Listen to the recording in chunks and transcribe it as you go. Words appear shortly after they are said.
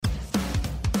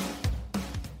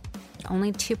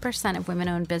only 2% of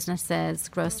women-owned businesses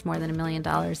grossed more than $1 million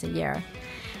a year.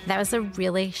 That was a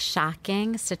really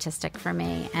shocking statistic for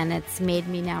me, and it's made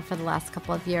me now for the last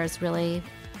couple of years really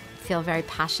feel very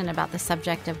passionate about the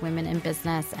subject of women in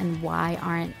business and why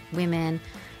aren't women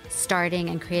starting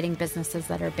and creating businesses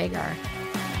that are bigger.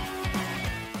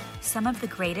 Some of the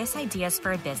greatest ideas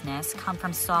for a business come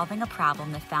from solving a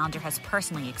problem the founder has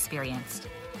personally experienced.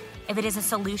 If it is a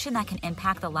solution that can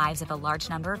impact the lives of a large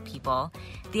number of people,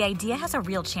 the idea has a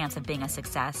real chance of being a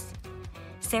success.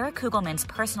 Sarah Kugelman's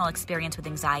personal experience with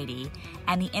anxiety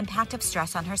and the impact of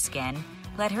stress on her skin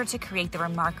led her to create the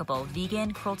remarkable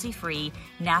vegan, cruelty-free,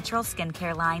 natural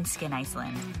skincare line Skin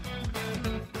Iceland.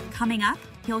 Coming up,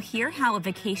 you'll hear how a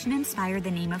vacation inspired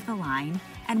the name of the line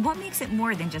and what makes it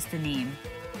more than just a name.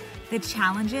 The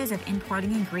challenges of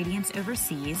importing ingredients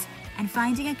overseas and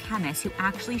finding a chemist who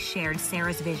actually shared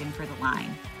Sarah's vision for the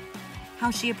line.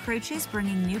 How she approaches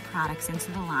bringing new products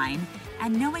into the line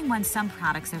and knowing when some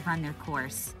products have run their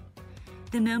course.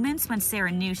 The moments when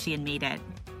Sarah knew she had made it.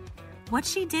 What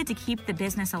she did to keep the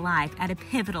business alive at a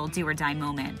pivotal do-or-die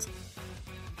moment.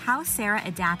 How Sarah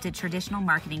adapted traditional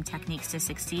marketing techniques to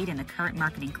succeed in the current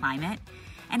marketing climate,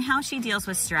 and how she deals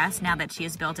with stress now that she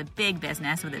has built a big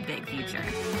business with a big future.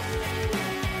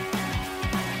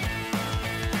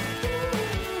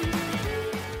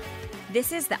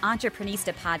 This is the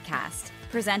Entreprenista podcast,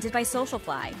 presented by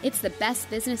Socialfly. It's the best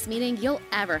business meeting you'll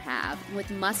ever have, with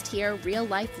must-hear,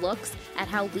 real-life looks at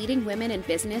how leading women in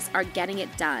business are getting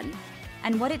it done.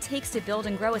 And what it takes to build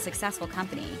and grow a successful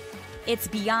company. It's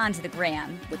beyond the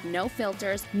gram, with no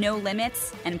filters, no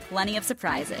limits, and plenty of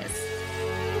surprises.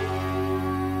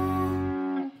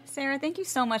 Sarah, thank you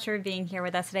so much for being here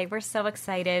with us today. We're so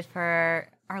excited for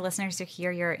our listeners to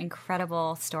hear your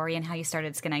incredible story and how you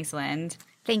started Skin Iceland.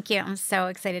 Thank you. I'm so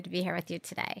excited to be here with you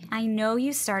today. I know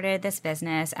you started this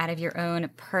business out of your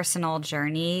own personal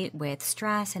journey with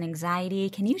stress and anxiety.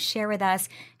 Can you share with us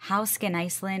how Skin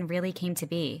Iceland really came to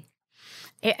be?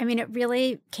 It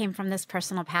really came from this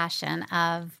personal passion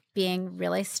of being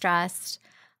really stressed,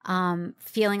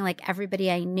 feeling like everybody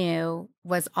I knew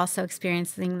was also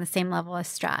experiencing the same level of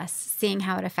stress, seeing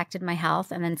how it affected my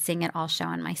health, and then seeing it all show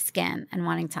on my skin and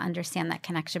wanting to understand that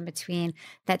connection between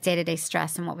that day-to-day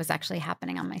stress and what was actually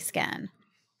happening on my skin.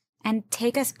 And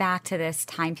take us back to this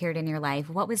time period in your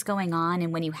life. What was going on?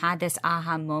 And when you had this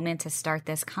aha moment to start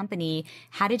this company,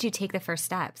 how did you take the first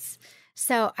steps?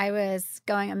 So I was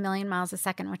going 1,000,000 miles a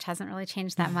second, which hasn't really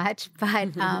changed that much,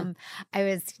 but I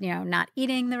was, not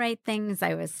eating the right things.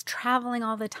 I was traveling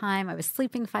all the time. I was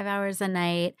sleeping 5 hours a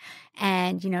night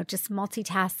and, just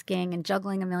multitasking and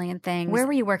juggling a million things. Where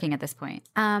were you working at this point?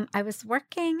 I was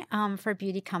working for a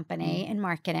beauty company in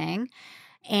marketing.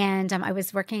 And I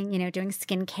was working, doing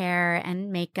skincare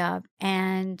and makeup,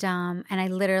 and I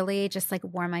literally just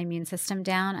wore my immune system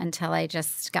down until I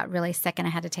just got really sick and I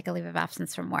had to take a leave of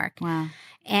absence from work. Wow.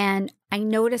 And I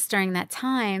noticed during that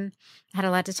time, I had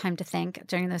a lot of time to think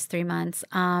during those 3 months.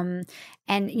 And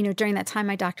during that time,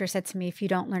 my doctor said to me, if you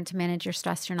don't learn to manage your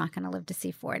stress, you're not going to live to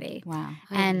see 40. Wow.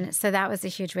 And so that was a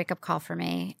huge wake-up call for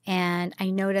me. And I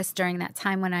noticed during that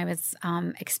time when I was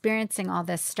experiencing all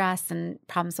this stress and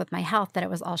problems with my health that it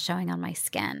was all showing on my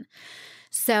skin.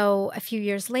 So a few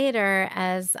years later,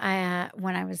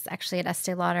 when I was actually at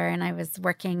Estee Lauder and I was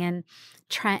working in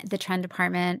the trend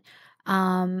department,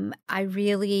 I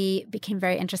really became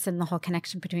very interested in the whole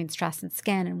connection between stress and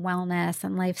skin and wellness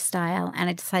and lifestyle. And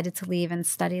I decided to leave and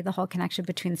study the whole connection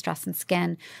between stress and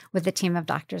skin with a team of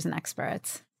doctors and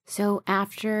experts. So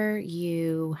after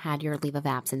you had your leave of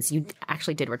absence, you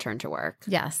actually did return to work.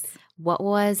 Yes. What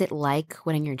was it like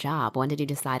quitting your job? When did you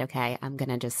decide, okay, I'm going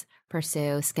to just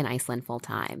pursue Skin Iceland full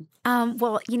time?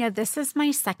 Well, this is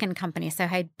my second company. So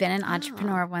I'd been an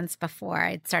entrepreneur once before.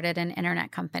 I'd started an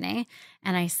internet company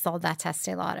and I sold that to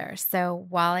Estee Lauder. So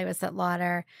while I was at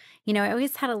Lauder, I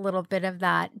always had a little bit of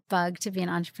that bug to be an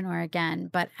entrepreneur again.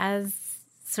 But as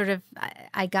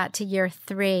I got to year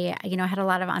 3, I had a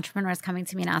lot of entrepreneurs coming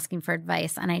to me and asking for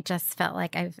advice. And I just felt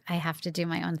like I have to do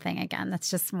my own thing again. That's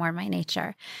just more my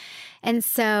nature. And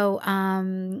so,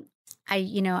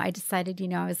 I decided,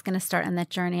 I was going to start on that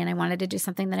journey and I wanted to do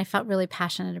something that I felt really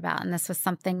passionate about. And this was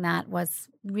something that was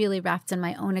really wrapped in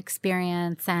my own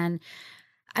experience. And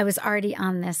I was already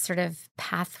on this sort of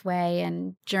pathway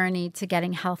and journey to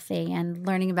getting healthy and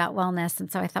learning about wellness. And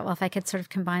so I thought, well, if I could sort of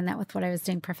combine that with what I was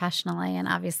doing professionally, and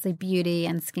obviously beauty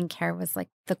and skincare was like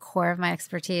the core of my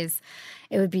expertise,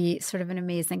 it would be sort of an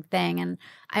amazing thing. And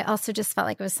I also just felt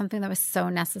like it was something that was so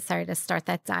necessary to start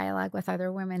that dialogue with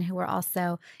other women who were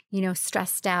also,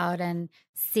 stressed out and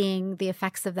seeing the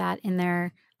effects of that in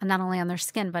their, not only on their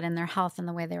skin, but in their health and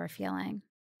the way they were feeling.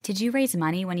 Did you raise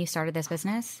money when you started this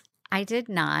business? I did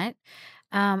not.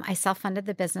 I self-funded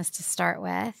the business to start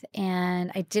with,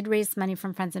 and I did raise money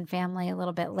from friends and family a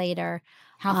little bit later.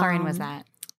 How far in was that?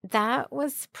 That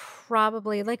was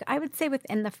probably like, I would say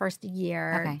within the first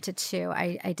year to two,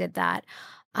 I did that.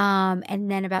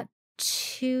 And then about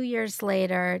 2 years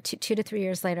later, 2 to 3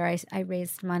 years later, I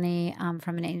raised money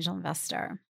from an angel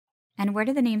investor. And where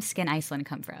did the name Skin Iceland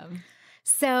come from?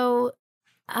 So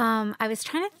I was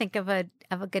trying to think of a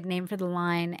good name for the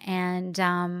line. And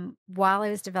while I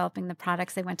was developing the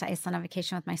products, I went to Iceland on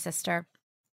vacation with my sister.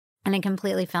 And I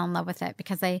completely fell in love with it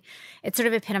because it sort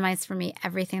of epitomized for me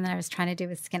everything that I was trying to do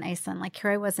with Skin Iceland. Like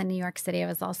here I was in New York City. I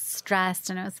was all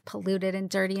stressed and it was polluted and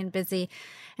dirty and busy.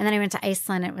 And then I went to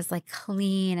Iceland. It was like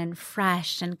clean and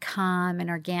fresh and calm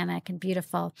and organic and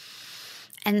beautiful.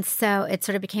 And so it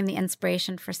sort of became the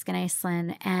inspiration for Skin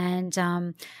Iceland.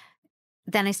 And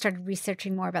then I started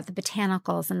researching more about the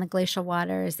botanicals and the glacial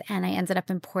waters, and I ended up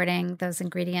importing those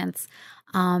ingredients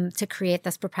to create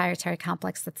this proprietary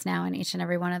complex that's now in each and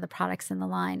every one of the products in the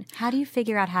line. How do you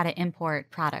figure out how to import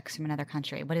products from another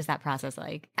country? What is that process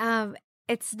like?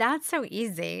 It's not so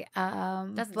easy.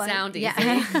 Doesn't sound easy.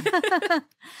 Yeah.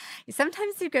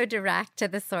 Sometimes you go direct to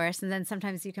the source, and then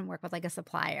sometimes you can work with like a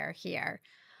supplier here.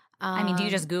 I mean, do you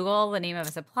just Google the name of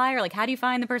a supplier? Like, how do you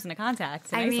find the person to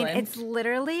contact in Iceland? mean, it's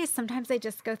literally, sometimes I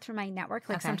just go through my network.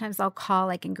 Like sometimes I'll call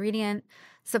like ingredient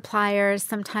suppliers.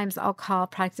 Sometimes I'll call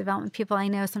product development people I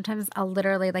know. Sometimes I'll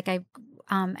literally, like I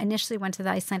initially went to the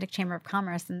Icelandic Chamber of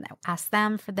Commerce and asked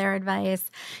them for their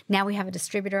advice. Now we have a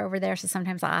distributor over there. So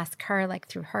sometimes I'll ask her like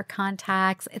through her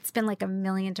contacts. It's been like a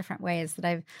million different ways that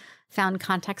I've found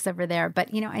contacts over there.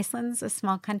 But, you know, Iceland's a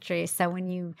small country. So when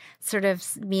you sort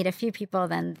of meet a few people,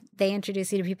 then they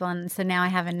introduce you to people. And so now I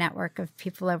have a network of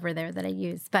people over there that I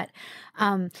use. But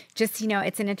just, you know,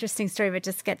 it's an interesting story. But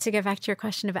just to go back to your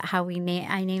question about how I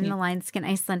named the line Skin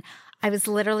Iceland. I was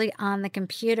literally on the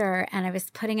computer and I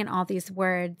was putting in all these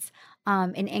words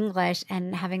in English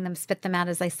and having them spit them out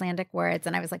as Icelandic words.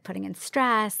 And I was like putting in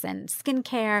stress and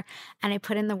skincare. And I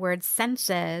put in the word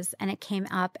senses and it came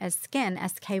up as skin,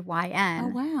 SKYN. Oh,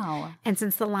 wow. And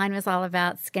since the line was all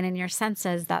about skin and your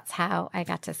senses, that's how I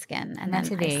got to skin. And Meant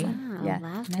then to be. Iceland. Oh,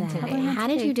 love that. How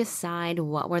did you decide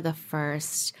what were the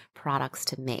first products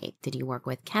to make? Did you work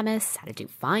with chemists? How did you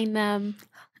find them?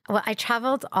 Well, I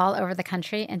traveled all over the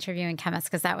country interviewing chemists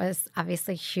because that was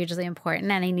obviously hugely important.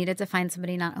 And I needed to find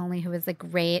somebody not only who was a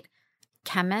great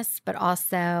chemist, but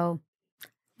also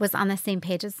was on the same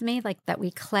page as me, like that we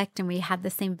clicked and we had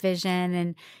the same vision.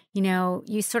 And, you know,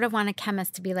 you sort of want a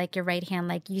chemist to be like your right hand,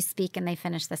 like you speak and they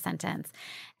finish the sentence.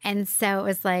 And so it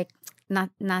was like,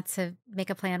 not to make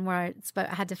a plan words, but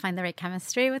I had to find the right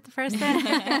chemistry with the person.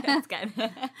 That's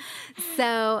good.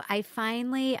 So I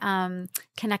finally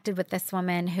connected with this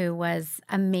woman who was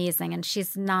amazing. And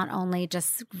she's not only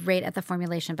just great at the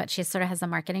formulation, but she sort of has a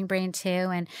marketing brain too.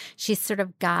 And she sort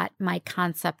of got my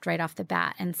concept right off the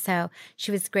bat. And so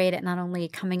she was great at not only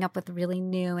coming up with really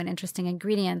new and interesting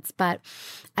ingredients, but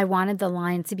I wanted the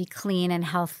line to be clean and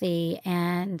healthy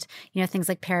and, you know, things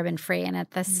like paraben free. And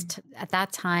at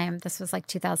that time, this was like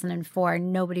 2004.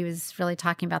 Nobody was really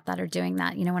talking about that or doing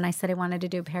that. You know, when I said I wanted to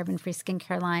do a paraben-free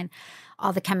skincare line,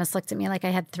 all the chemists looked at me like I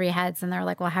had 3 heads and they're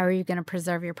like, well, how are you going to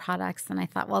preserve your products? And I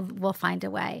thought, well, we'll find a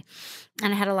way.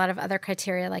 And I had a lot of other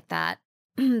criteria like that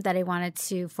that I wanted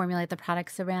to formulate the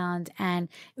products around. And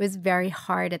it was very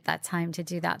hard at that time to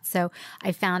do that. So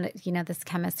I found, you know, this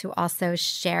chemist who also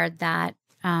shared that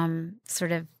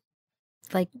sort of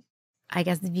like, I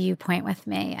guess, viewpoint with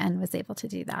me and was able to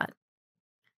do that.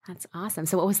 That's awesome.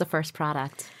 So what was the first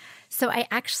product? So I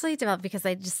actually developed, because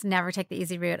I just never take the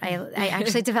easy route, I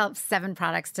actually developed 7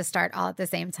 products to start all at the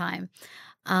same time.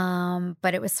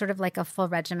 But it was sort of like a full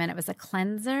regimen. It was a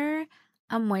cleanser,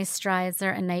 a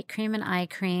moisturizer, a night cream and eye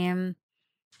cream,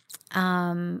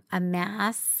 a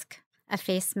mask, a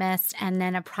face mist, and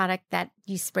then a product that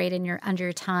you sprayed under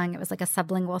your tongue. It was like a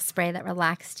sublingual spray that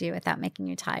relaxed you without making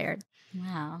you tired.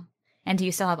 Wow. And do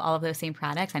you still have all of those same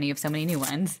products? I know you have so many new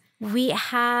ones. We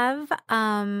have,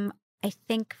 I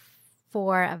think,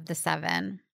 4 of the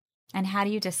 7. And how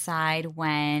do you decide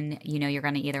when, you know, you're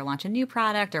going to either launch a new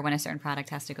product or when a certain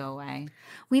product has to go away?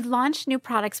 We launch new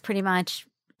products pretty much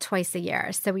twice a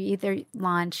year. So we either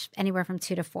launch anywhere from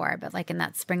 2 to 4, but like in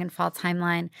that spring and fall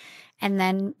timeline. And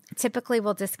then typically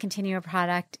we'll discontinue a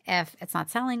product if it's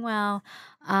not selling well.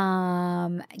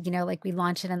 You know, like we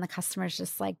launch it and the customer's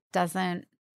just like doesn't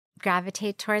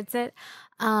gravitate towards it.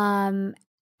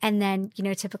 And then, you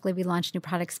know, typically we launch new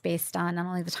products based on not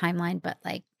only the timeline, but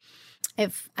like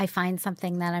if I find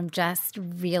something that I'm just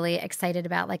really excited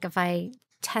about, like if I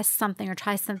test something or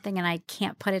try something and I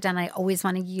can't put it down, I always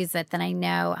want to use it, then I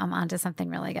know I'm onto something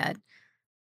really good.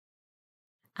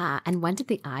 And when did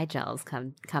the eye gels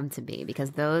come to be?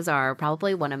 Because those are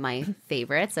probably one of my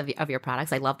favorites of your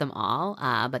products. I love them all,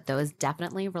 but those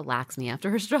definitely relax me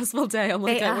after a stressful day. I'm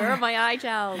like, where are my eye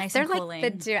gels? Nice they're and like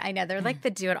cooling. I know they're like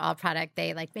the do-it-all product.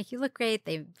 They like make you look great.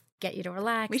 They get you to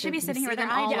relax. We should be You sitting here see with our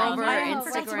them eye all gels over on our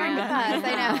Instagram. Instagram.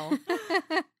 I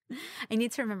know. I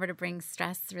need to remember to bring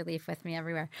stress relief with me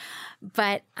everywhere.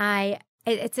 But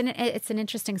it's an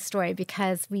interesting story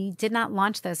because we did not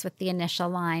launch those with the initial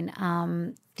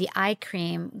line. The eye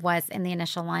cream was in the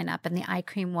initial lineup, and the eye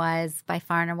cream was by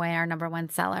far and away our number one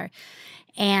seller.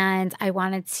 And I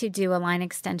wanted to do a line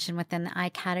extension within the eye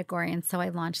category, and so I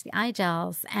launched the eye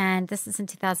gels. And this is in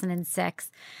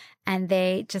 2006, and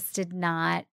they just did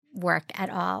not work at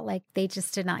all. Like they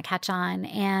just did not catch on.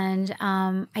 And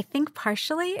I think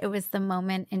partially it was the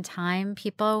moment in time.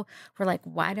 People were like,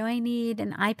 why do I need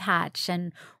an eye patch?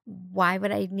 And why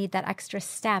would I need that extra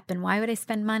step? And why would I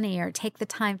spend money or take the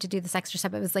time to do this extra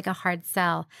step? It was like a hard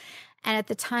sell. And at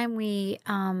the time we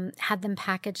had them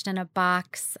packaged in a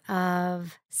box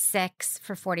of 6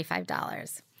 for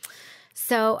 $45.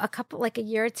 So a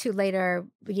year or two later,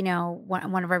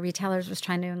 one of our retailers was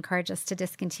trying to encourage us to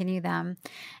discontinue them.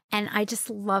 And I just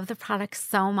love the product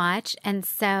so much. And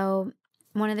so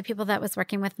one of the people that was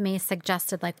working with me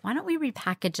suggested, like, why don't we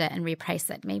repackage it and reprice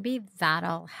it? Maybe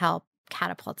that'll help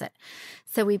catapult it.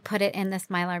 So we put it in this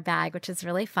Mylar bag, which is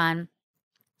really fun.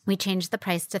 We changed the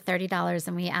price to $30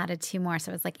 and we added 2 more.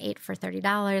 So it was like 8 for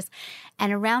 $30.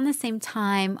 And around the same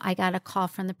time, I got a call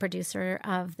from the producer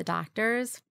of The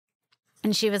Doctors.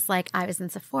 And she was like, I was in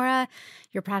Sephora.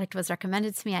 Your product was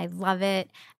recommended to me. I love it.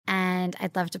 And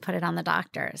I'd love to put it on The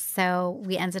Doctors. So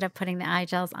we ended up putting the eye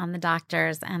gels on The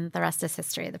Doctors, and the rest is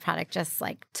history. The product just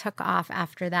like took off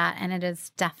after that. And it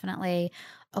is definitely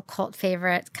a cult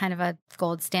favorite, kind of a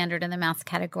gold standard in the mass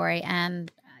category,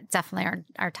 and definitely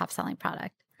our top selling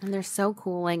product. And they're so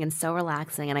cooling and so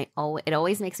relaxing. And it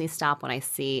always makes me stop when I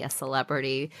see a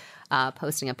celebrity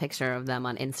posting a picture of them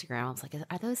on Instagram. I was like,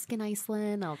 are those Skin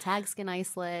Iceland? I'll tag Skin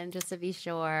Iceland just to be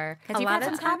sure. Because you've had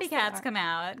some copycats come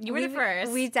out. You were the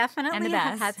first. We definitely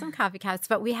have had some copycats,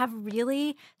 but we have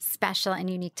really special and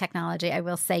unique technology. I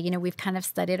will say, we've kind of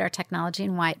studied our technology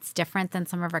and why it's different than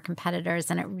some of our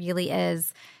competitors. And it really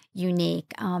is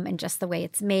unique in just the way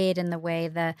it's made and the way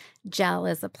the gel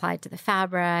is applied to the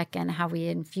fabric and how we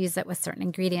infuse it with certain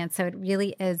ingredients. So it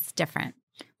really is different.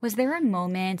 Was there a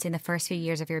moment in the first few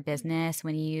years of your business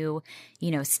when you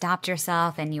stopped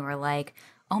yourself and you were like,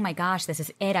 oh my gosh, this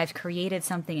is it. I've created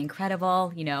something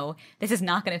incredible. This is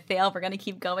not going to fail. We're going to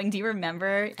keep going. Do you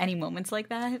remember any moments like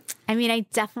that? I mean, I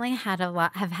definitely have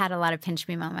had a lot of pinch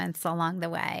me moments along the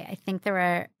way. I think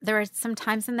there were some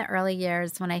times in the early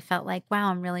years when I felt like, wow,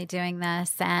 I'm really doing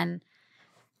this. And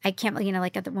I can't,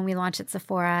 when we launched at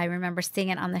Sephora, I remember seeing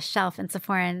it on the shelf in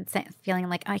Sephora and feeling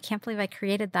like, oh, I can't believe I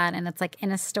created that. And it's like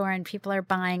in a store and people are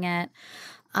buying it.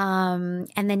 And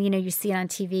then, you see it on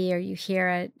TV or you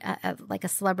hear a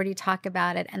celebrity talk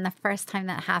about it. And the first time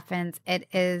that happens, it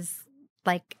is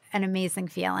like an amazing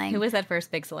feeling. Who was that first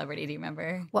big celebrity? Do you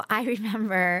remember? Well, I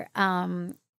remember,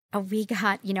 we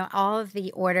got, all of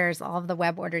the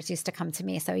web orders used to come to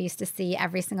me. So I used to see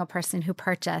every single person who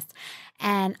purchased.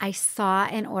 And I saw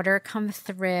an order come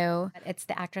through. It's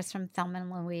the actress from Thelma and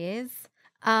Louise.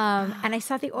 And I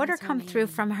saw the order come through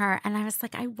from her. And I was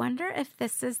like, I wonder if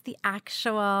this is the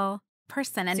actual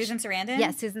person. And Susan Sarandon?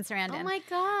 Yes, Susan Sarandon. Oh my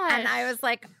gosh. And I was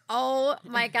like, oh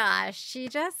my gosh, she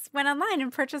just went online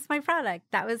and purchased my product.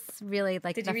 That was really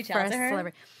like Did the you reach first out to her?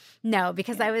 celebrity. No,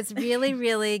 because I was really,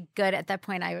 really good at that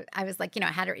point. I was like, I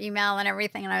had her email and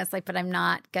everything. And I was like, but I'm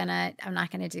not gonna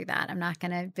do that. I'm not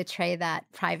gonna betray that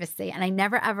privacy. And I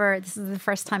never ever, this is the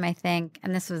first time I think,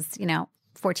 and this was,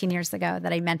 14 years ago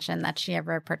that I mentioned that she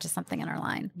ever purchased something in our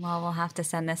line. Well, we'll have to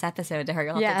send this episode to her.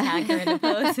 You'll have to tag her in the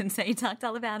post and say you talked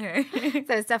all about her.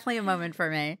 So it's definitely a moment for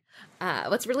me.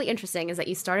 What's really interesting is that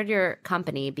you started your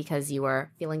company because you were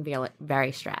feeling very,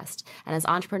 very stressed. And as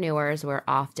entrepreneurs, we're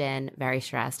often very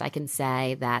stressed. I can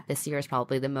say that this year is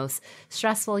probably the most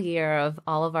stressful year of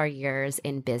all of our years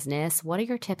in business. What are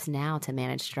your tips now to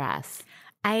manage stress?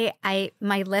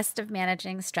 My list of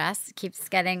managing stress keeps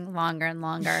getting longer and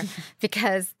longer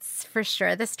because for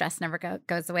sure the stress never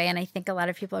goes away. And I think a lot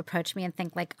of people approach me and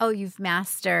think like, oh, you've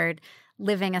mastered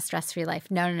living a stress-free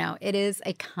life. No. It is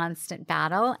a constant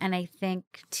battle. And I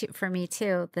think for me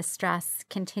too, the stress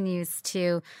continues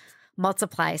to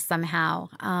multiply somehow.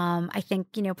 I think,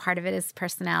 part of it is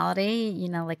personality.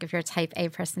 Like if you're a type A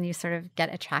person, you sort of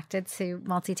get attracted to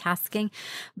multitasking.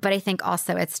 But I think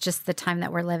also it's just the time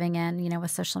that we're living in,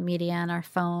 with social media and our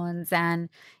phones and,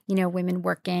 women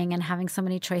working and having so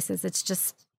many choices. It's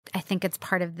just, I think it's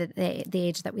part of the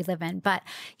age that we live in. But,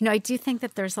 I do think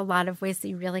that there's a lot of ways that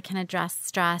you really can address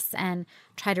stress and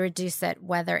try to reduce it,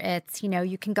 whether it's,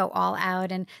 you can go all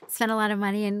out and spend a lot of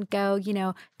money and go,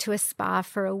 to a spa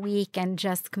for a week and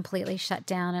just completely shut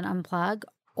down and unplug.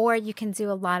 Or you can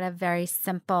do a lot of very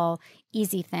simple,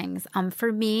 easy things.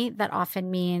 For me, that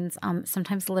often means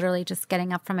sometimes literally just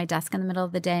getting up from my desk in the middle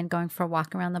of the day and going for a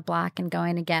walk around the block and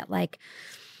going to get like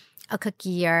a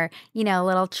cookie or, a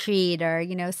little treat or,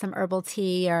 some herbal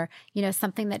tea or,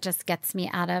 something that just gets me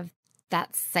out of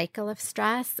that cycle of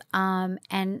stress.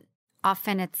 And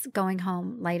often it's going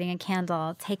home, lighting a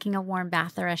candle, taking a warm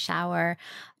bath or a shower,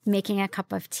 making a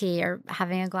cup of tea or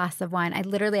having a glass of wine. I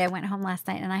went home last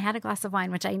night and I had a glass of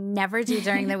wine, which I never do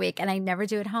during the week and I never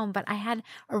do at home, but I had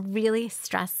a really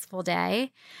stressful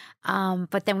day.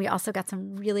 But then we also got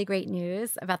some really great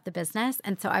news about the business.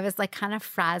 And so I was like kind of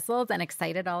frazzled and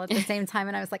excited all at the same time.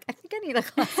 And I was like, I think I need a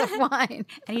glass of wine.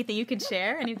 Anything you could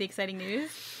share? Any of the exciting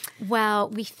news? Well,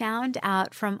 we found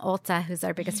out from Ulta, who's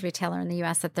our biggest retailer in the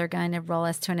U.S., that they're going to roll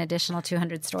us to an additional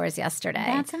 200 stores yesterday.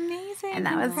 That's amazing. And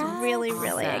that was really,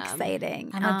 really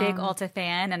exciting. I'm a big Ulta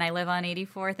fan, and I live on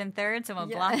 84th and 3rd, so I'm a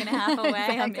block and a half away.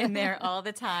 Exactly. I'm in there all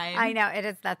the time. I know.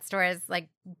 That store is like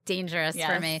dangerous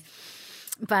for me.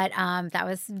 But that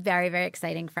was very, very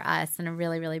exciting for us and a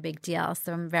really, really big deal.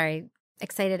 So I'm very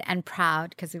excited and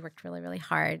proud because we worked really, really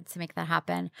hard to make that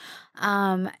happen.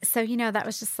 So, that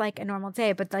was just like a normal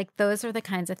day, but like those are the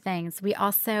kinds of things. We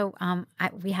also,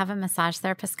 we have a massage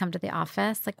therapist come to the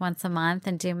office like once a month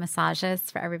and do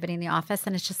massages for everybody in the office.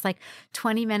 And it's just like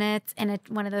 20 minutes in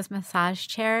one of those massage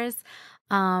chairs.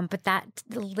 But that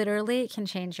literally can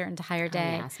change your entire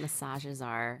day. Oh, yes, massages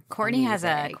are. Courtney has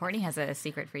a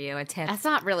secret for you, a tip. That's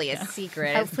not really a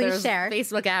secret. Oh, please share.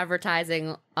 Facebook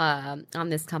advertising on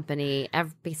this company,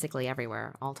 basically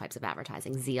everywhere, all types of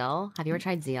advertising. Zeal. Have you ever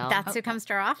tried Zeal? That's who comes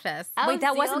to our office. Wait,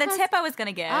 that wasn't the tip I was going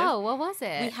to give. Oh, what was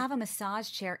it? We have a massage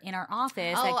chair in our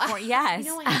office. Yes.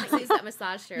 I haven't used that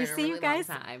massage chair in a really long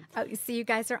time. Oh, you see, you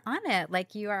guys are on it.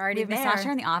 Like you are already there. We have a massage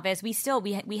chair in the office. We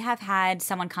have had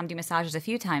someone come do massages a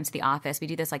few times to the office. We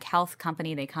do this like health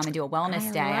company. They come and do a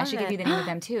wellness day. I should give you the name of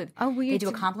them too. They do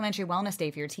a complimentary wellness day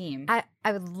for your team.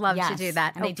 I would love to do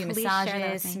that. And they do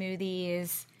massages,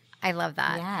 smoothies. I love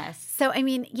that. Yes. So, I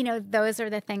mean, those are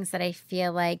the things that I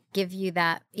feel like give you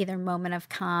that either moment of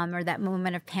calm or that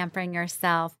moment of pampering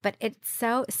yourself. But it's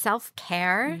so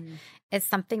self-care is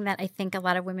something that I think a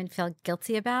lot of women feel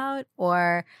guilty about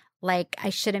or like I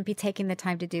shouldn't be taking the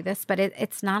time to do this, but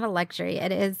it's not a luxury.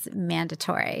 It is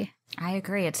mandatory. I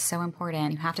agree. It's so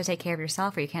important. You have to take care of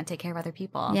yourself or you can't take care of other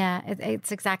people. Yeah,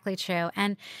 it's exactly true.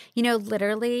 And,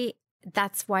 literally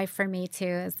that's why for me too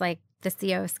is like the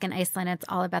CEO of Skin Iceland, it's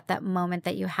all about that moment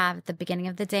that you have at the beginning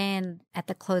of the day and at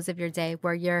the close of your day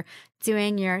where you're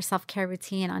doing your self-care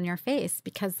routine on your face,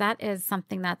 because that is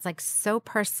something that's like so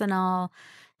personal.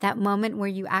 That moment where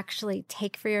you actually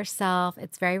take for yourself,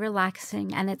 it's very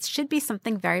relaxing and it should be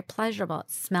something very pleasurable. It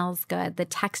smells good. The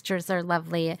textures are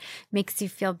lovely. It makes you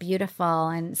feel beautiful.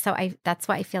 And so that's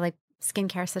why I feel like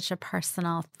skincare is such a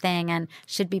personal thing and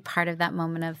should be part of that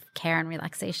moment of care and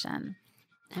relaxation.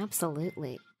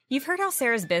 Absolutely. You've heard how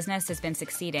Sarah's business has been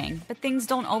succeeding, but things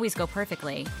don't always go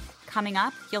perfectly. Coming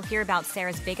up, you'll hear about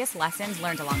Sarah's biggest lessons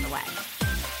learned along the way.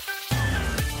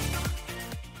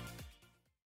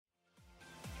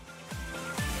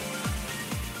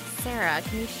 Sarah,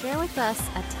 can you share with us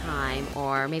a time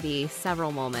or maybe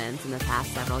several moments in the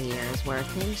past several years where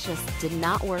things just did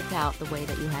not work out the way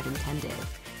that you had intended?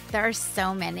 There are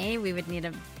so many. We would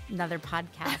need another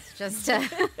podcast just to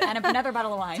and another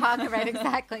bottle of wine.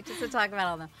 Just to talk about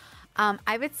all of them.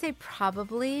 I would say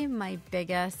probably my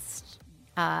biggest,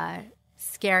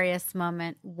 scariest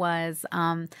moment was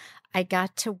I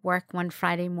got to work one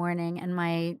Friday morning and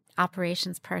my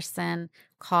operations person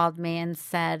called me and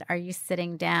said, "Are you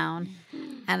sitting down?"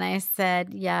 And I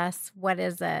said, "Yes, what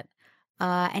is it?"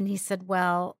 And he said,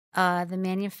 "Well, the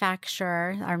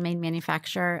manufacturer, our main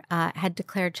manufacturer, had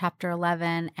declared Chapter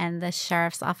 11 and the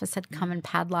sheriff's office had come and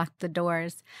padlocked the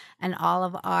doors and all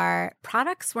of our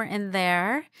products were in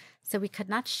there. So we could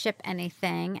not ship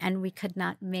anything and we could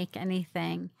not make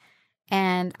anything."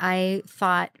 And I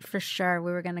thought for sure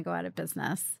we were going to go out of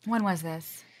business. When was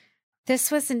this?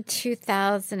 This was in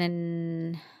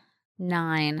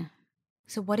 2009.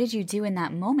 So what did you do in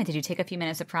that moment? Did you take a few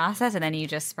minutes to process and then you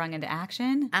just sprung into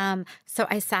action? So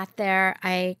I sat there.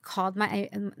 I called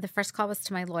the first call was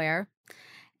to my lawyer.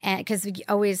 And because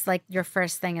always like your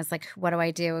first thing is like, what do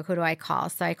I do? Who do I call?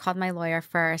 So I called my lawyer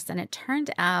first, and it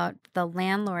turned out the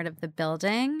landlord of the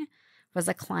building was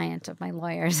a client of my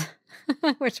lawyer's,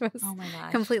 which was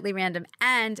completely random.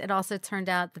 And it also turned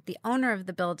out that the owner of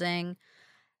the building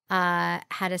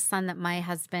had a son that my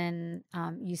husband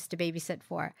used to babysit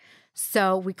for.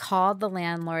 So we called the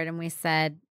landlord and we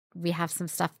said, we have some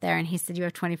stuff there. And he said, you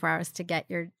have 24 hours to get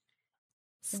your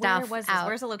stuff Where was out. This?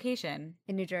 Where's the location?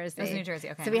 In New Jersey. It was in New Jersey,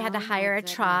 okay. So we had to hire a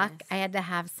truck. I had to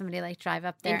have somebody like drive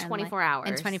up there. In 24 hours.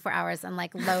 In 24 hours and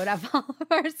like load up all of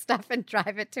our stuff and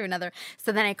drive it to another.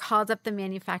 So then I called up the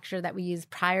manufacturer that we used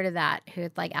prior to that, who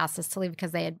had like asked us to leave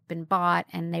because they had been bought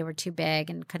and they were too big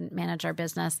and couldn't manage our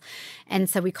business. And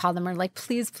so we called them. We're like,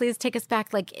 please take us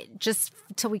back, like just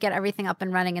till we get everything up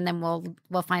and running, and then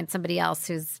we'll find somebody else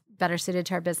who's better suited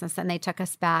to our business. And they took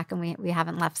us back, and we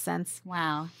haven't left since.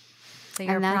 Wow. So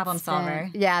you're a problem solver.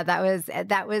 Yeah, that was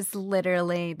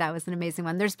an amazing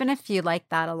one. There's been a few like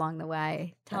that along the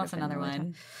way. Tell us another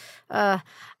one.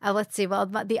 Let's see. Well,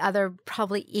 the other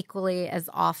probably equally as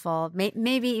awful,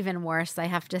 maybe even worse, I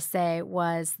have to say,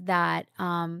 was that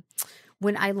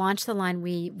when I launched the line,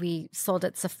 we sold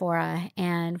at Sephora,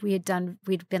 and we'd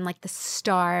been like the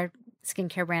star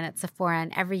skincare brand at Sephora,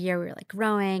 and every year we were like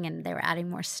growing, and they were adding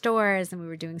more stores, and we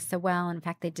were doing so well. And in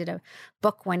fact, they did a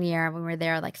book one year when we were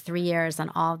there like 3 years on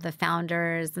all of the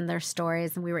founders and their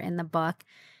stories, and we were in the book.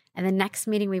 And the next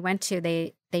meeting we went to,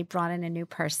 they brought in a new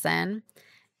person,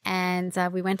 and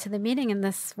we went to the meeting, and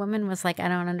this woman was like, I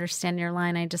don't understand your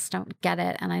line. I just don't get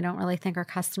it, and I don't really think our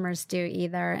customers do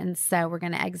either, and so we're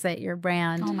going to exit your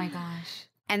brand. Oh my gosh.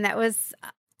 And that was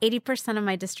 80% of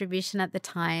my distribution at the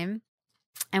time.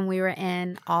 And we were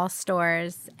in all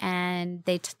stores, and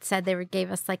they said they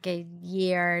gave us like a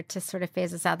year to sort of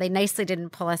phase us out. They nicely didn't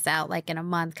pull us out like in a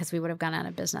month because we would have gone out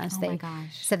of business. Oh my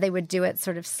gosh. Said they would do it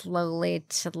sort of slowly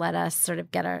to let us sort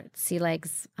of get our sea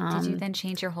legs. Did you then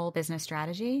change your whole business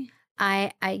strategy?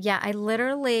 I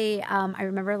literally, I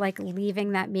remember like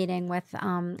leaving that meeting with,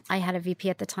 I had a VP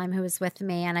at the time who was with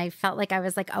me, and I felt like I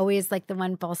was like always like the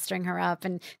one bolstering her up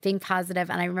and being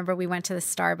positive. And I remember we went to the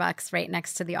Starbucks right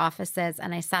next to the offices,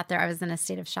 and I sat there, I was in a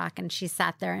state of shock, and she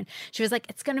sat there and she was like,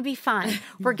 it's going to be fine.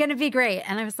 We're going to be great.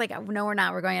 And I was like, no, we're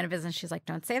not. We're going out of business. She's like,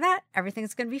 don't say that.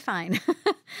 Everything's going to be fine.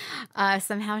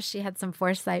 Somehow she had some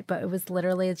foresight, but it was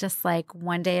literally just like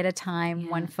one day at a time,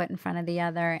 one foot in front of the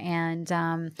other.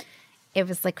 And, it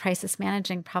was like crisis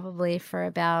managing probably for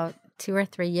about 2 or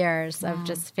 3 years of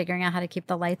just figuring out how to keep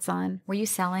the lights on. Were you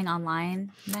selling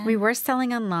online then? We were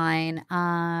selling online.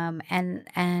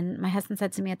 And my husband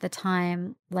said to me at the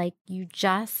time, like, you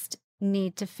just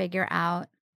need to figure out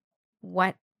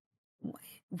what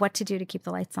to do to keep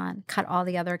the lights on. Cut all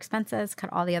the other expenses, cut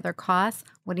all the other costs.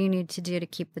 What do you need to do to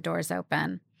keep the doors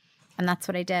open? And that's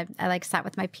what I did. I like sat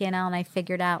with my P&L and I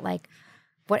figured out like,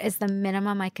 what is the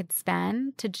minimum I could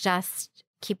spend to just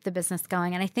keep the business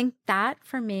going? And I think that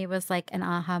for me was like an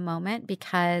aha moment,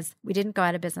 because we didn't go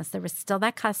out of business. There was still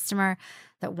that customer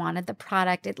that wanted the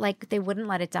product. It like they wouldn't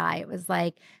let it die. It was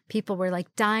like people were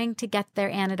like dying to get their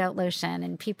antidote lotion,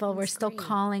 and people were still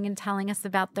calling and telling us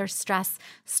about their stress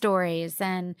stories.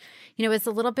 And, you know, it was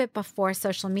a little bit before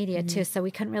social media too. So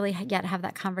we couldn't really yet have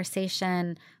that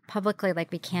conversation publicly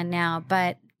like we can now.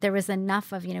 But there was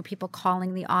enough of, you know, people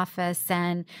calling the office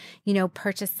and, you know,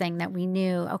 purchasing that we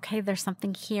knew, okay, there's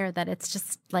something here that it's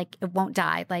just like, it won't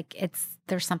die. Like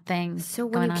there's something. So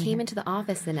when you came into the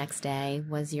office the next day,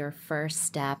 was your first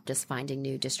step just finding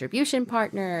new distribution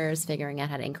partners, figuring out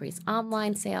how to increase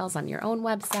online sales on your own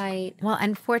website? Well,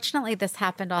 unfortunately, this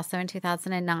happened also in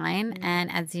 2009.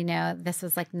 And as you know, this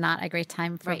was like not a great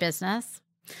time for business.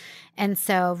 And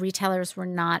so retailers were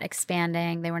not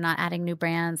expanding. They were not adding new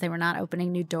brands. They were not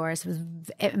opening new doors. It was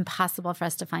impossible for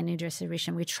us to find new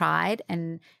distribution. We tried,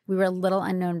 and we were a little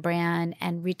unknown brand,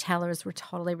 and retailers were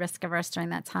totally risk averse during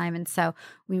that time. And so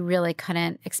we really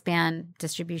couldn't expand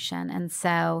distribution. And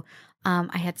so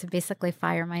I had to basically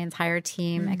fire my entire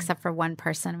team except for one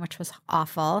person, which was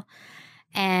awful.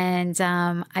 And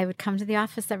I would come to the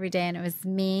office every day, and it was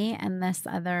me and this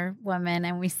other woman,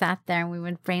 and we sat there and we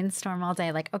would brainstorm all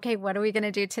day, like, okay, what are we going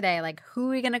to do today? Like, who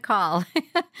are we going to call?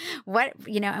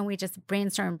 And we just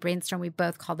brainstorm. We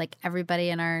both called like everybody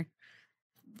in our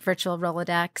virtual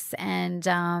Rolodex. And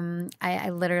I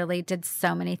literally did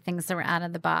so many things that were out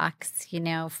of the box, you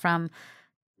know, from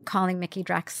calling Mickey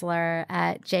Drexler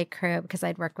at J. Crew because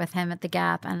I'd worked with him at The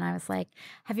Gap. And I was like,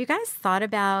 have you guys thought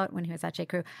about, when he was at J.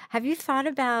 Crew, have you thought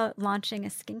about launching a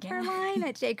skincare line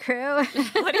at J. Crew?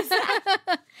 What is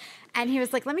that? And he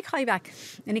was like, let me call you back.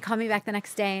 And he called me back the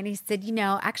next day and he said,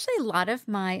 actually a lot of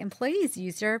my employees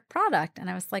use your product. And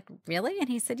I was like, really? And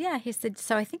he said, yeah. He said,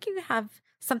 so I think you have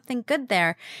something good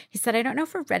there. He said, I don't know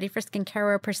if we're ready for skincare.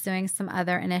 We're pursuing some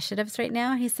other initiatives right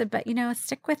now. He said, but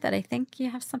stick with it. I think you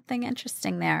have something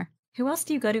interesting there. Who else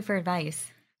do you go to for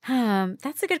advice?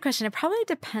 That's a good question. It probably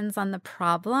depends on the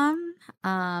problem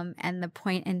and the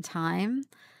point in time.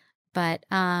 But,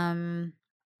 I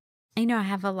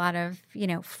have a lot of,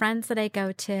 friends that I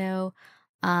go to.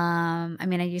 I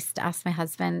used to ask my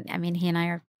husband, he and I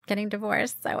are getting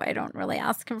divorced, so I don't really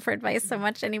ask him for advice so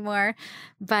much anymore.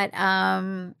 But,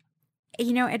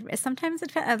 sometimes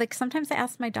I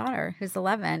ask my daughter who's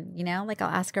 11, I'll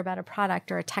ask her about a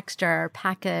product or a texture or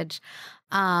package.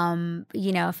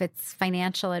 If it's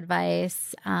financial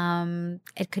advice,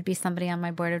 it could be somebody on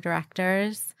my board of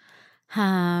directors.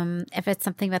 If it's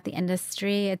something about the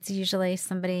industry, it's usually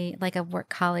somebody like a work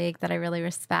colleague that I really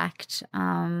respect,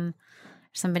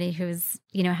 somebody who's,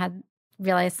 had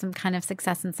realized some kind of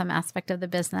success in some aspect of the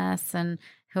business and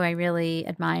who I really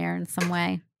admire in some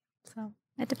way. So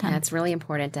it depends. Yeah, it's really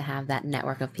important to have that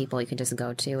network of people you can just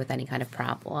go to with any kind of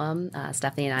problem.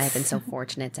 Stephanie and I have been so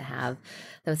fortunate to have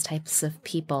those types of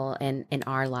people in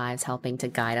our lives helping to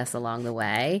guide us along the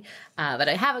way. But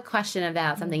I have a question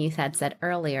about something you said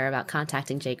earlier about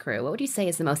contacting J. Crew. What would you say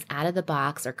is the most out of the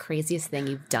box or craziest thing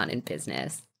you've done in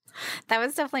business? That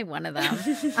was definitely one of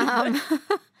them.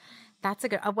 That's a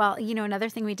good, another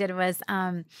thing we did was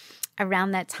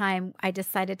around that time, I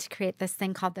decided to create this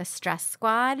thing called the Stress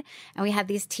Squad. And we had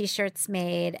these T-shirts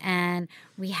made and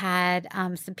we had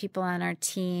some people on our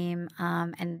team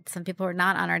and some people who were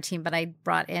not on our team, but I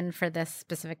brought in for this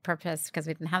specific purpose because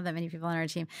we didn't have that many people on our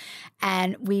team.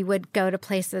 And we would go to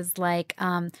places like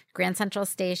Grand Central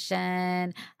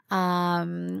Station,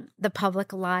 the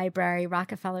public library,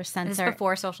 Rockefeller Center. This is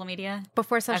before social media?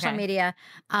 Before social media,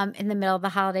 in the middle of the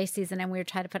holiday season. And we would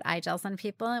try to put eye gels on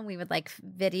people and we would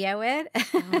video it.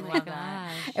 Oh my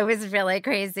gosh. It was really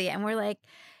crazy. And we're like,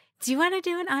 do you want to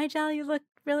do an eye gel? You look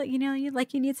really, you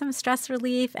need some stress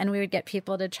relief. And we would get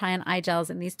people to try on eye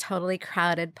gels in these totally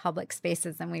crowded public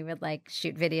spaces. And we would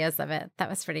shoot videos of it. That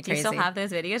was pretty crazy. Do you still have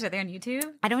those videos? Are they on YouTube?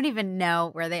 I don't even know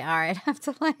where they are. I'd have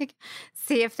to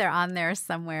see if they're on there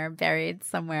somewhere, buried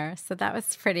somewhere. So that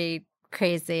was pretty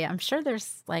crazy. I'm sure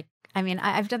there's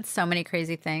I've done so many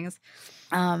crazy things.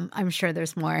 I'm sure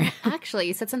there's more. Actually,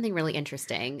 you said something really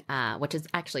interesting, which is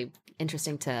actually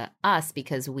interesting to us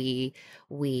because we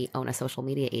own a social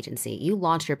media agency. You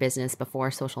launched your business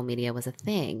before social media was a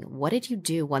thing. What did you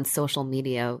do once social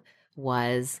media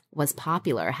was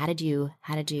popular? How did you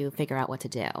figure out what to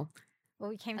do? Well,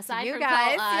 we came Aside to you from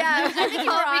guys. Yeah, I think you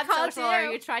were on called social,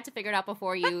 or you tried to figure it out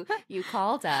before you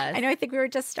called us. I know. I think we were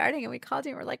just starting, and we called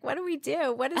you. And we're like, "What do we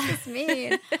do? What does this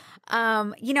mean?"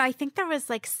 I think there was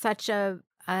such a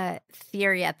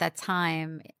theory at that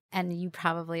time, and you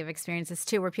probably have experienced this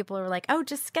too, where people were like, "Oh,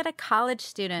 just get a college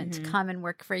student to come and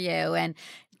work for you and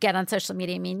get on social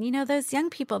media." I mean, those young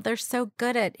people, they're so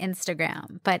good at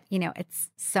Instagram, but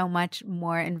it's so much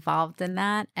more involved than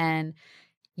that, and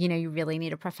you really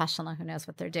need a professional who knows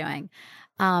what they're doing.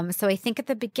 So I think at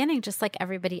the beginning, just like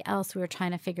everybody else, we were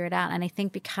trying to figure it out. And I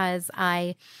think because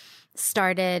I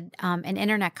started an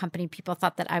internet company, people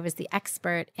thought that I was the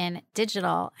expert in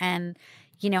digital. And,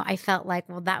 I felt like,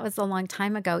 well, that was a long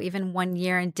time ago. Even 1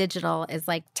 year in digital is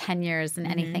 10 years in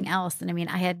anything else. And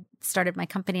I had started my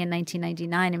company in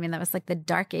 1999. That was the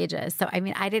dark ages. So,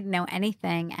 I didn't know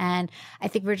anything. And I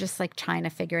think we're just trying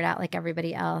to figure it out like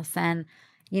everybody else. And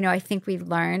I think we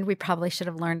probably should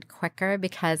have learned quicker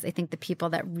because I think the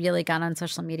people that really got on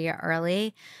social media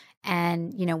early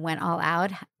and, went all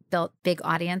out built big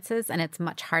audiences, and it's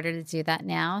much harder to do that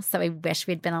now. So I wish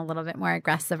we'd been a little bit more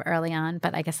aggressive early on,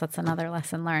 but I guess that's another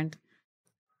lesson learned.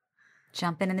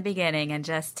 Jump in the beginning and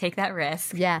just take that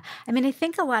risk. Yeah. I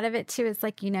think a lot of it too is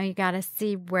you got to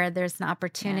see where there's an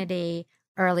opportunity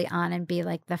early on and be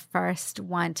the first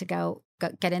one to go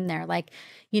get in there.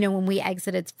 When we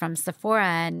exited from Sephora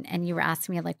and you were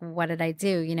asking me what did I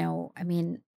do?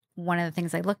 One of the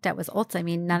things I looked at was Ulta.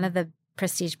 None of the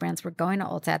prestige brands were going to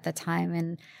Ulta at the time.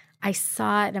 And I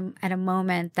saw it at a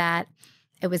moment that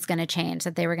it was going to change,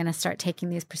 that they were going to start taking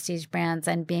these prestige brands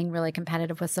and being really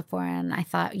competitive with Sephora. And I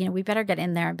thought, we better get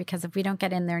in there, because if we don't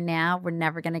get in there now, we're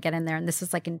never going to get in there. And this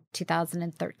was like in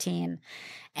 2013.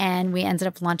 And we ended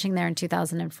up launching there in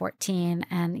 2014.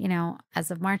 And,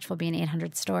 as of March, we'll be in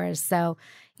 800 stores. So,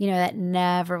 that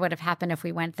never would have happened if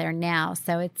we went there now.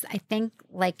 So I think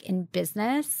like in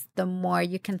business, the more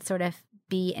you can sort of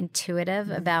be intuitive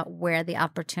about where the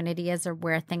opportunity is or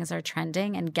where things are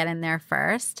trending and get in there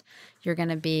first, you're going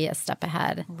to be a step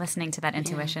ahead. Listening to that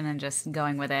intuition and just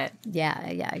going with it. Yeah,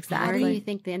 exactly. Where do you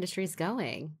think the industry is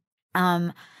going?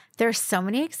 There's so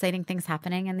many exciting things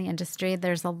happening in the industry.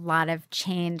 There's a lot of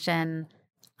change and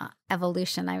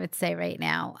evolution, I would say, right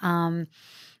now.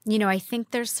 I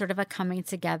think there's sort of a coming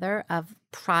together of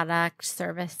product,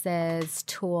 services,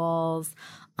 tools,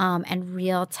 and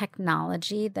real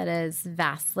technology that is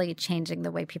vastly changing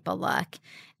the way people look.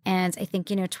 And I think,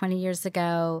 20 years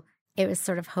ago, it was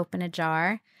sort of hope in a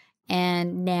jar.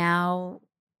 And now,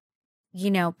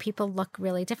 people look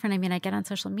really different. I mean, I get on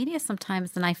social media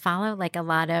sometimes and I follow like a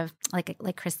lot of like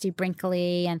Christy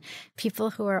Brinkley and people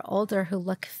who are older who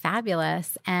look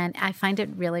fabulous. And I find it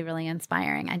really, really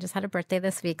inspiring. I just had a birthday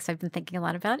this week, so I've been thinking a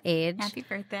lot about age. Happy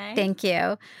birthday. Thank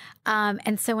you.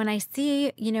 And so when I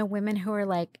see, women who are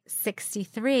like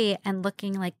 63 and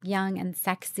looking like young and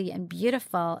sexy and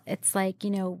beautiful, it's like,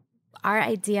 our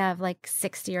idea of like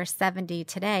 60 or 70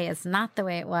 today is not the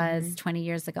way it was 20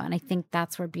 years ago. And I think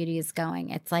that's where beauty is going.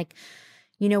 It's like,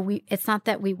 it's not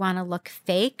that we want to look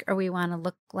fake or we want to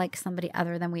look like somebody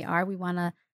other than we are. We want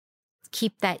to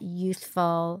keep that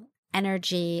youthful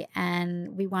energy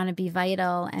and we want to be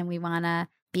vital and we want to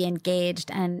be engaged.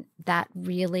 And that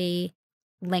really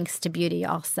links to beauty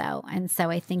also. And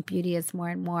so I think beauty is more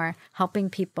and more helping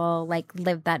people like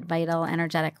live that vital,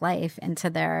 energetic life into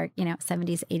their,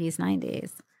 70s, 80s,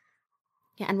 90s.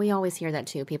 Yeah, and we always hear that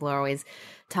too. People are always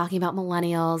talking about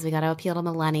millennials. We got to appeal to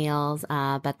millennials.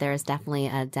 But there's definitely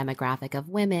a demographic of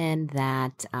women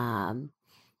that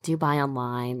do buy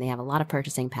online. They have a lot of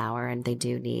purchasing power and they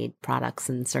do need products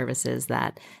and services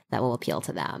that will appeal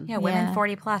to them. Yeah, women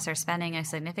 40 plus are spending a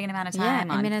significant amount of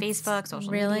time on Facebook,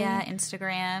 social media,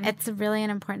 Instagram. It's really an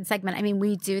important segment. I mean,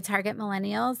 we do target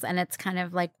millennials and it's kind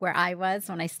of like where I was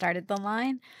when I started the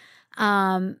line.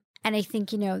 And I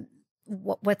think,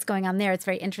 what's going on there, it's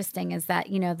very interesting, is that,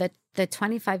 the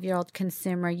 25-year-old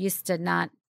consumer used to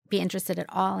not be interested at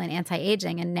all in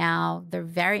anti-aging, and now they're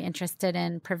very interested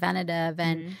in preventative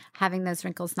and having those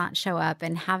wrinkles not show up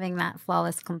and having that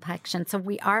flawless complexion. So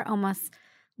we are almost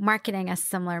marketing a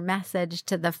similar message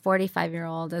to the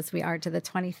 45-year-old as we are to the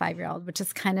 25-year-old, which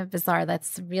is kind of bizarre.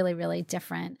 That's really, really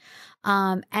different.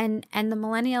 And the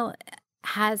millennial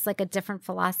has like a different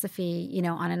philosophy,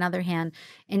 on another hand,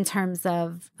 in terms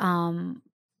of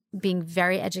being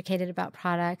very educated about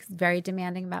products, very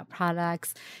demanding about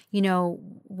products,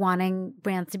 wanting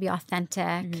brands to be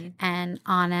authentic and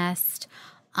honest.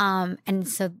 And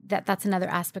so that's another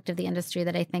aspect of the industry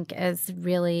that I think is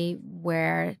really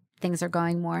where things are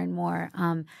going more and more.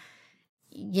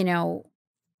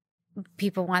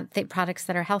 People want products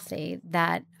that are healthy,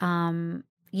 that, and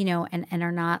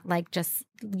are not like just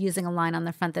using a line on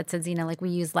the front that says, like we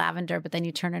use lavender, but then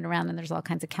you turn it around and there's all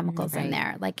kinds of chemicals in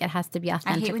there. Like it has to be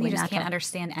authentically I hate when you just natural. can't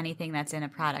understand anything that's in a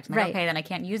product. I'm like, okay, then I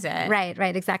can't use it. Right,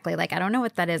 exactly. Like I don't know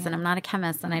what that is and I'm not a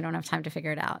chemist and I don't have time to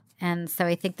figure it out. And so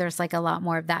I think there's like a lot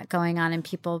more of that going on, and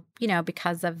people,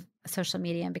 because of social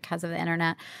media and because of the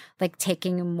internet, like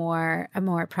taking a more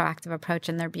proactive approach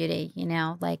in their beauty,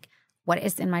 like what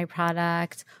is in my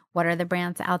product? What are the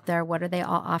brands out there? What are they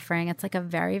all offering? It's like a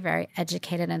very, very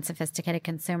educated and sophisticated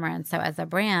consumer. And so as a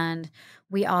brand,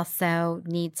 we also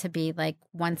need to be like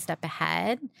one step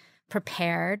ahead,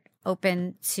 prepared,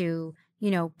 open to,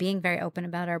 being very open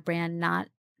about our brand, not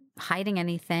hiding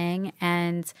anything,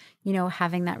 and,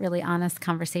 having that really honest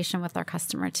conversation with our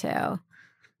customer too.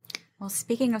 Well,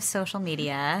 speaking of social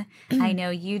media, I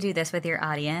know you do this with your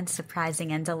audience,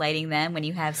 surprising and delighting them when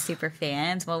you have super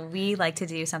fans. Well, we like to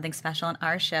do something special on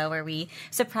our show where we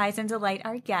surprise and delight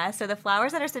our guests. So the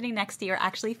flowers that are sitting next to you are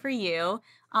actually for you,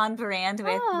 on brand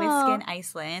with Skin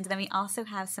Iceland. Then we also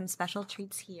have some special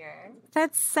treats here.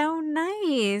 That's so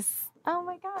nice. Oh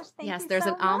my gosh, thank you so much. Yes, there's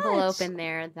an envelope in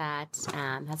there that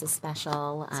has a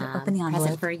special open the envelope.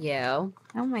 Present for you.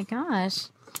 Oh my gosh.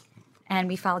 And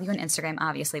we followed you on Instagram,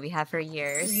 obviously. We have for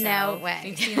years. No way.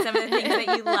 We've seen some of the things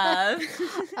that you love.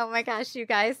 Oh my gosh, you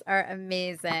guys are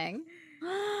amazing.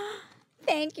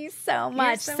 Thank you so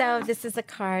much. So this is a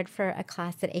card for a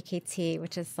class at AKT,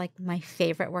 which is like my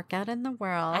favorite workout in the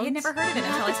world. I had never heard of it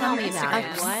until I saw me about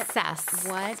it. Obsessed.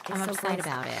 What is so great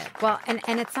about it? Well,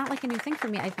 and it's not like a new thing for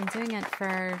me. I've been doing it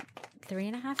for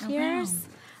 3.5 Oh, years.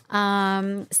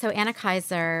 So Anna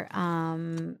Kaiser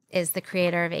is the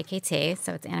creator of AKT.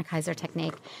 So it's Anna Kaiser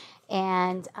Technique.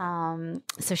 And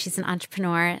so she's an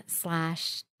entrepreneur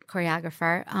slash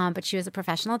choreographer, but she was a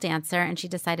professional dancer, and she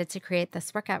decided to create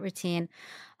this workout routine.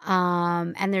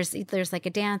 And there's like a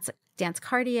dance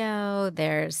cardio,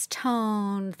 there's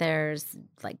tone, there's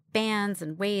like bands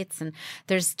and weights, and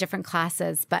there's different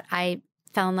classes. But I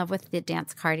fell in love with the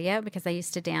dance cardio because I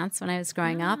used to dance when I was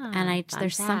growing up, and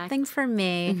there's something for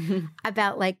me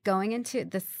about like going into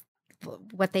this.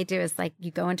 What they do is like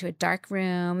you go into a dark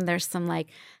room. There's some like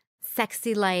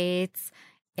sexy lights.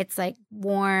 It's like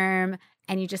warm,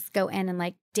 and you just go in and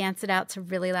like dance it out to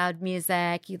really loud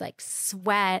music. You like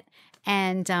sweat,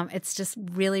 and it's just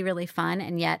really, really fun,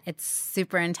 and yet it's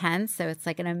super intense. So it's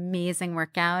like an amazing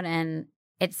workout, and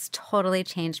it's totally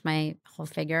changed my whole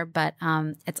figure, but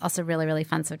it's also really, really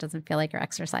fun, so it doesn't feel like you're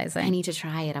exercising. I need to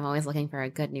try it. I'm always looking for a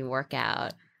good new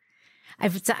workout.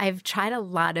 I've tried a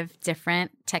lot of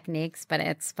different techniques, but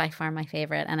it's by far my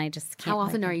favorite, and I just can't. How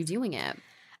often are you doing it?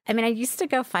 I mean, I used to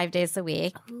go 5 days a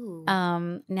week. Ooh.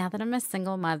 Now that I'm a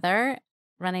single mother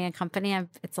running a company,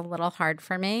 it's a little hard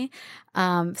for me.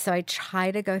 So I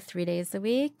try to go 3 days a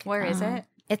week. Where is it?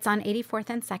 It's on 84th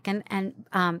and 2nd,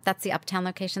 and that's the Uptown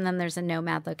location. Then there's a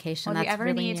Nomad location. Well, if that's you ever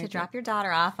really need near to drop your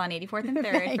daughter off on 84th and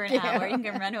 3rd for an hour, you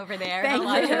can run over there and Thank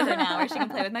watch her you. for an hour. She can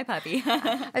play with my puppy.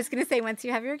 I was going to say, once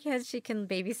you have your kids, she can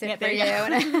babysit Yeah, for there you.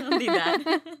 you go. Need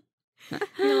that.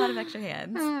 Need a lot of extra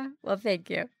hands. Well, thank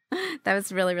you. That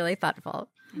was really, really thoughtful.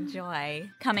 Enjoy.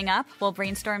 Coming up, we'll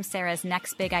brainstorm Sarah's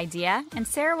next big idea, and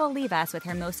Sarah will leave us with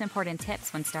her most important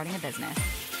tips when starting a business.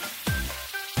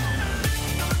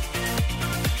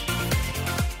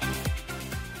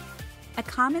 A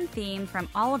common theme from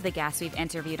all of the guests we've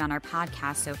interviewed on our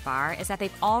podcast so far is that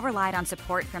they've all relied on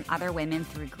support from other women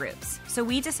through groups. So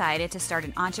we decided to start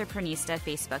an Entreprenista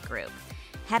Facebook group.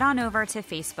 Head on over to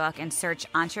Facebook and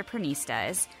search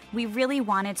Entreprenistas. We really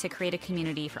wanted to create a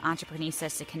community for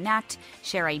Entreprenistas to connect,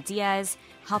 share ideas,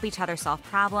 help each other solve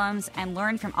problems, and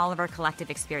learn from all of our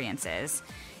collective experiences.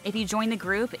 If you join the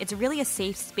group, it's really a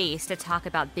safe space to talk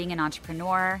about being an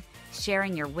entrepreneur,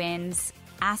 sharing your wins,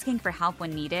 asking for help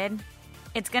when needed.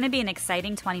 It's going to be an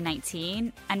exciting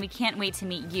 2019, and we can't wait to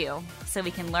meet you so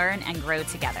we can learn and grow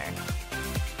together.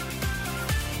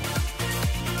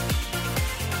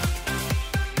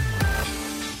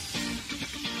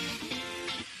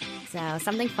 So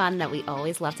something fun that we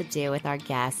always love to do with our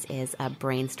guests is a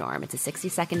brainstorm. It's a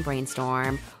 60-second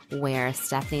brainstorm where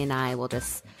Stephanie and I will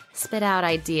just spit out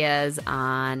ideas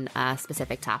on a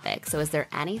specific topic. So is there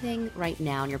anything right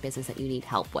now in your business that you need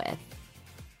help with?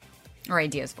 Or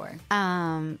ideas for?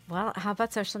 Well, how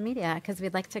about social media? Because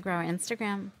we'd like to grow our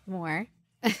Instagram more.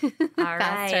 All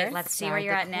right, Faster. let's see where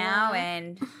you're at now,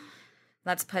 and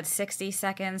let's put 60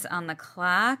 seconds on the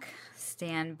clock.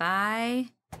 Stand by.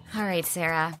 All right,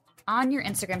 Sarah. On your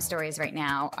Instagram stories right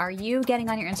now, are you getting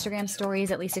on your Instagram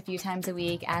stories at least a few times a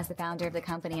week as the founder of the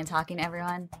company and talking to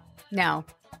everyone? No.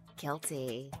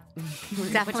 Guilty.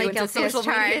 Definitely Put you into guilty as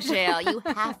social media charged. jail. You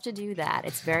have to do that.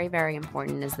 It's very, very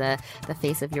important as the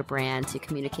face of your brand to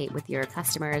communicate with your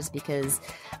customers because,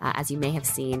 as you may have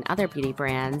seen, other beauty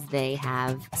brands, they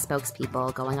have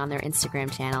spokespeople going on their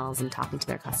Instagram channels and talking to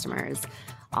their customers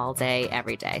all day,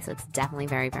 every day. So it's definitely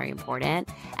very, very important.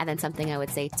 And then something I would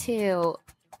say too,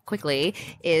 quickly,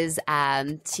 is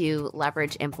to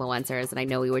leverage influencers. And I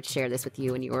know we would share this with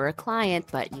you when you were a client,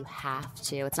 but you have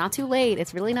to. It's not too late.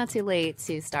 It's really not too late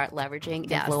to start leveraging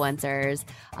influencers,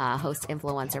 host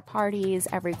influencer parties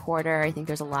every quarter. I think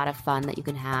there's a lot of fun that you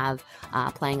can have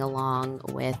playing along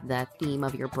with the theme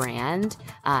of your brand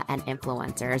and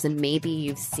influencers. And maybe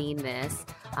you've seen this,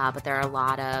 but there are a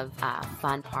lot of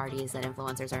fun parties that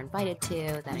influencers are invited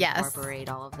to that incorporate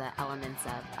all of the elements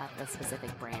of a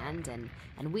specific brand.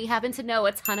 And we happen to know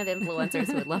a ton of influencers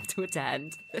who would love to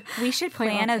attend. We should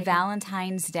plan a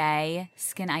Valentine's Day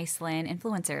Skin Iceland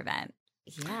influencer event.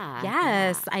 Yeah.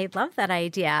 Yes, I love that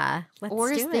idea. Let's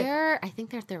Or is do it. there, I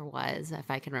think that there was, if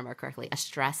I can remember correctly, a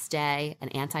stress day, an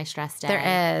anti-stress day.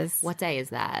 There is. What day is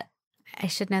that? I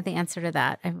should know the answer to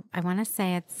that. I want to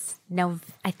say it's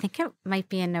I think it might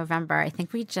be in November. I think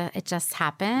it just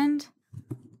happened.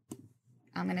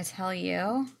 I'm going to tell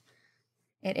you.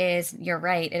 It is, you're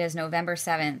right, it is November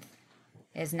 7th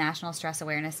is National Stress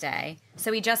Awareness Day. So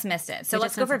we just missed it. So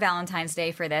let's go for Valentine's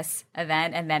Day for this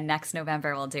event, and then next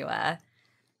November we'll do a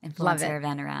influencer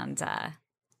event around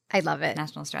I love it.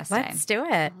 National Stress Day. Let's do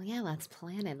it. Oh, yeah, let's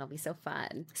plan it. It'll be so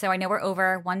fun. So I know we're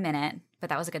over 1 minute, but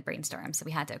that was a good brainstorm. So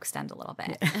we had to extend a little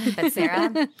bit. But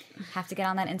Sarah, have to get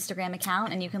on that Instagram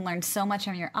account, and you can learn so much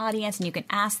from your audience, and you can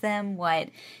ask them what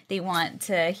they want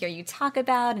to hear you talk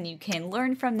about, and you can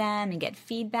learn from them and get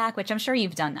feedback, which I'm sure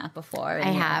you've done that before. I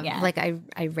have. Yeah. Like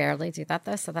I rarely do that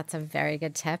though. So that's a very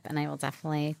good tip, and I will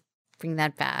definitely bring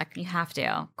that back. You have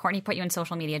to. Courtney put you in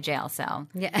social media jail, so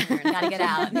yeah, you gotta get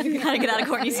out. You gotta get out of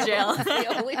Courtney's jail.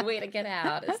 The only way to get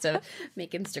out is to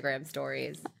make Instagram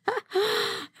stories.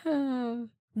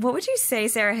 What would you say,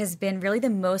 Sarah, has been really the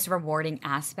most rewarding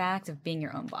aspect of being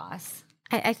your own boss?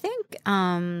 I think,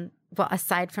 well,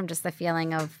 aside from just the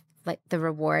feeling of like the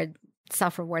reward,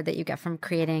 self-reward that you get from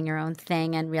creating your own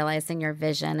thing and realizing your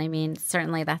vision, I mean,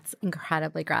 certainly that's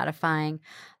incredibly gratifying.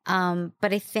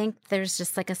 But I think there's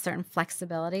just like a certain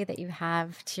flexibility that you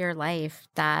have to your life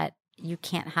that you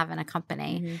can't have in a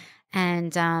company. Mm-hmm.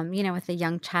 And, you know, with a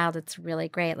young child, it's really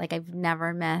great. Like I've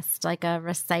never missed like a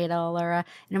recital or an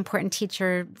important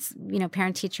teacher, you know,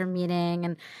 parent-teacher meeting.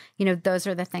 And, you know, those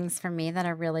are the things for me that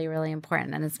are really, really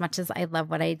important. And as much as I love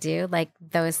what I do, like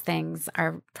those things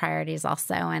are priorities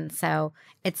also. And so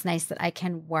it's nice that I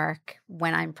can work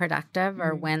when I'm productive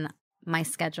or when my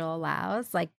schedule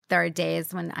allows. Like there are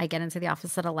days when I get into the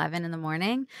office at 11 in the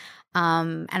morning.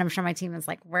 And I'm sure my team is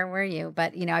like, where were you?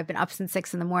 But, you know, I've been up since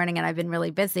 6 in the morning and I've been really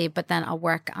busy, but then I'll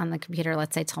work on the computer,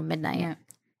 let's say till midnight.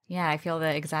 Yeah, I feel the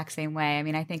exact same way. I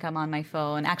mean, I think I'm on my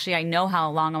phone. Actually, I know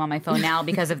how long I'm on my phone now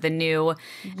because of the new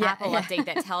Apple update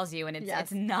that tells you, and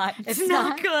it's not good. It's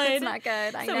not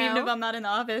good. I know. Even if I'm not in the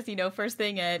office, you know, first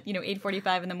thing at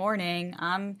 8:45 in the morning,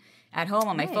 I'm at home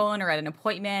on my phone or at an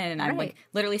appointment, and I'm like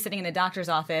literally sitting in the doctor's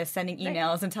office sending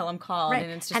emails until I'm called,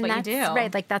 and it's just what you do.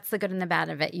 Right, like that's the good and the bad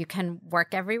of it. You can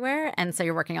work everywhere, and so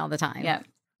you're working all the time. Yeah.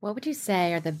 What would you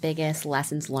say are the biggest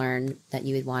lessons learned that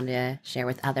you would want to share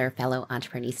with other fellow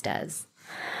entrepreneuristas?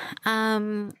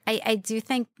 I do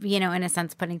think, you know, in a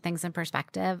sense, putting things in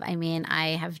perspective. I mean, I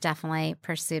have definitely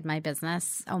pursued my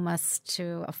business almost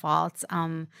to a fault,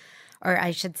 or I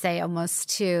should say almost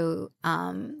to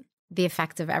the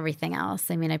effect of everything else.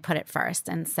 I mean, I put it first.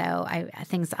 And so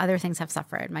other things have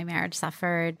suffered. My marriage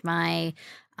suffered, my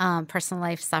personal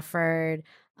life suffered,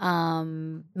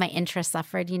 my interests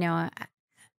suffered, you know.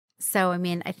 So, I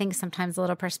mean, I think sometimes a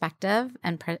little perspective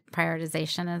and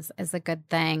prioritization is a good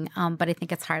thing. But I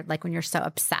think it's hard, like when you're so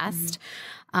obsessed,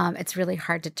 it's really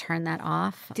hard to turn that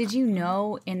off. Did you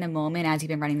know in the moment as you've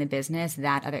been running the business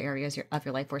that other areas of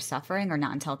your life were suffering, or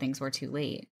not until things were too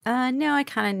late? No, I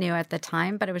kind of knew at the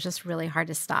time, but it was just really hard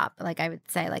to stop. Like I would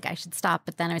say, like I should stop,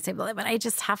 but then I would say, well, but I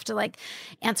just have to like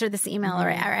answer this email, or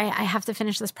I have to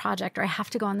finish this project, or I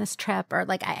have to go on this trip, or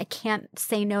like I can't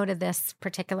say no to this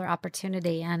particular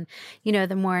opportunity. And you know,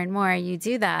 the more and more you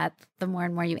do that, the more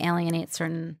and more you alienate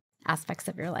certain aspects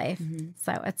of your life.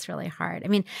 So it's really hard. I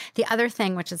mean, the other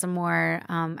thing, which is a more,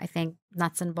 I think,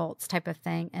 nuts and bolts type of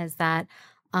thing, is that,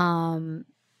 you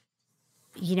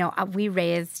know, we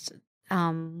raised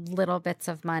little bits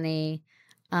of money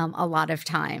a lot of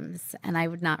times, and I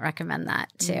would not recommend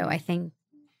that too. I think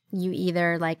you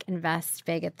either like invest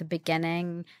big at the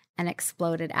beginning and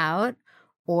explode it out,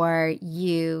 or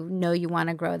you know you want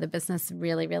to grow the business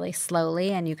really, really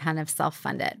slowly and you kind of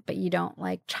self-fund it. But you don't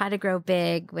like try to grow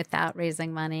big without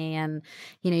raising money. And,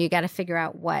 you know, you got to figure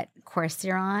out what course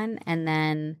you're on and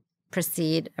then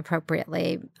proceed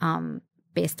appropriately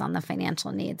based on the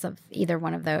financial needs of either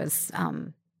one of those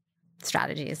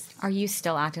strategies. Are you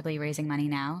still actively raising money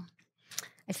now?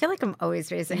 I feel like I'm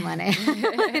always raising money.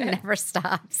 It never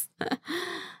stops.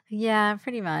 Yeah,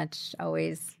 pretty much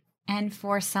always. And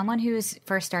for someone who's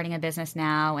first starting a business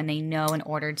now and they know in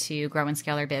order to grow and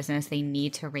scale their business, they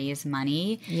need to raise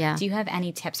money. Yeah. Do you have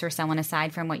any tips for someone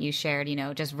aside from what you shared, you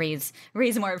know, just raise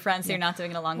more upfront so you're not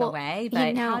doing it along the way? But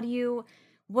you know, how do you...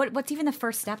 What's even the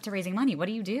first step to raising money? What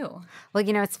do you do? Well,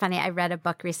 you know, it's funny. I read a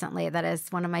book recently that is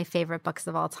one of my favorite books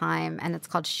of all time, and it's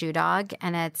called Shoe Dog,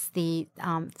 and it's the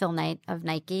Phil Knight of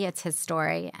Nike. It's his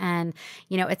story. And,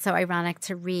 you know, it's so ironic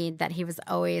to read that he was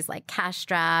always like cash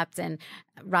strapped and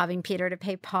robbing Peter to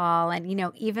pay Paul. And, you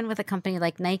know, even with a company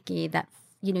like Nike that,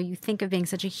 you know, you think of being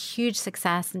such a huge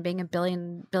success and being a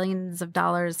billions of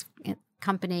dollars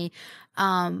company,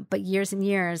 but years and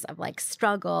years of like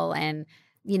struggle and,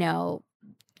 you know,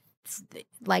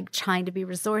 like trying to be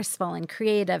resourceful and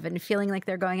creative and feeling like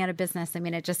they're going out of business. I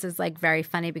mean, it just is like very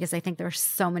funny because I think there are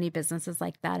so many businesses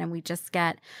like that, and we just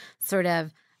get sort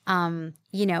of,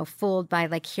 you know, fooled by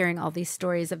like hearing all these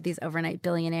stories of these overnight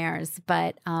billionaires.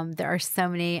 But there are so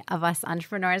many of us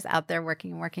entrepreneurs out there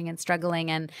working and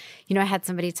struggling. And, you know, I had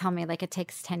somebody tell me like it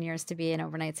takes 10 years to be an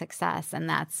overnight success, and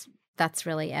that's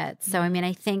really it. So, I mean,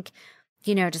 I think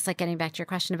just like getting back to your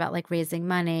question about like raising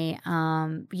money,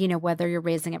 whether you're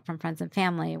raising it from friends and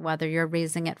family, whether you're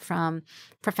raising it from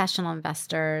professional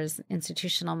investors,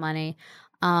 institutional money,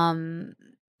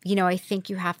 I think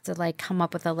you have to like come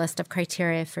up with a list of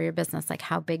criteria for your business. Like,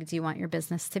 how big do you want your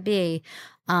business to be?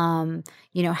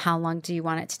 How long do you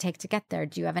want it to take to get there?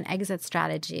 Do you have an exit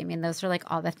strategy? I mean, those are like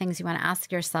all the things you want to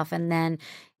ask yourself. And then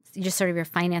just sort of your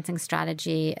financing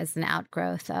strategy is an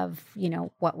outgrowth of,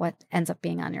 what ends up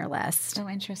being on your list. So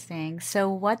interesting. So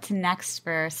what's next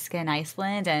for Skin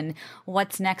Iceland, and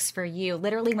what's next for you?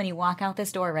 Literally, when you walk out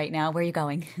this door right now, where are you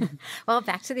going? Well,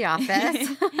 back to the office.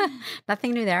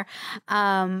 Nothing new there.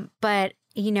 But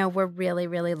we're really,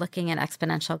 really looking at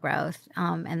exponential growth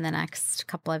in the next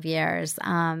couple of years.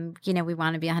 We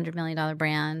want to be $100 million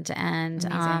brand,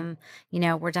 and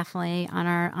we're definitely on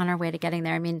our way to getting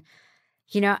there. I mean,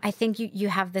 I think you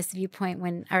have this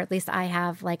viewpoint or at least I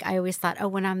have, like, I always thought, oh,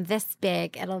 when I'm this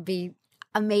big, it'll be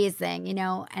amazing,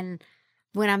 and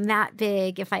when I'm that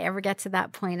big, if I ever get to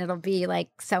that point, it'll be like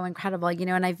so incredible,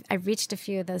 and I've reached a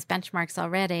few of those benchmarks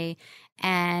already,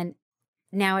 and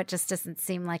now it just doesn't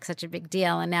seem like such a big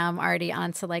deal. And now I'm already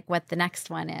on to like what the next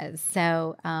one is.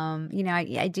 So,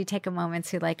 I do take a moment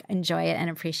to like enjoy it and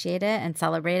appreciate it and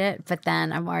celebrate it. But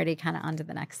then I'm already kind of on to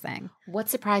the next thing. What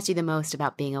surprised you the most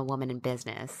about being a woman in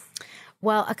business?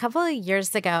 Well, a couple of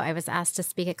years ago, I was asked to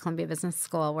speak at Columbia Business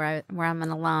School, where I'm an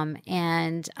alum.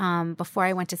 And before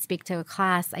I went to speak to a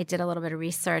class, I did a little bit of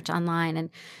research online.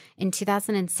 And in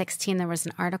 2016, there was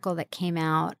an article that came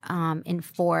out in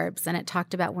Forbes, and it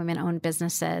talked about women-owned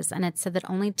businesses. And it said that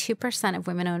only 2% of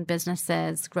women-owned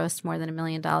businesses grossed more than $1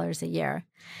 million a year.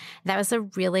 That was a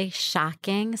really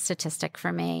shocking statistic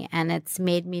for me. And it's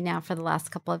made me now, for the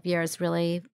last couple of years,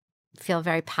 really feel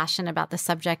very passionate about the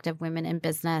subject of women in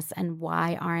business, and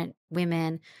why aren't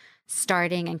women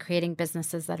starting and creating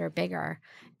businesses that are bigger,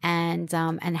 and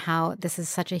how this is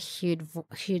such a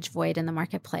huge void in the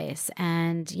marketplace.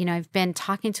 And, I've been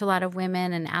talking to a lot of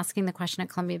women and asking the question at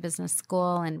Columbia Business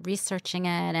School and researching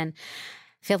it, and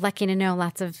feel lucky to know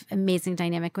lots of amazing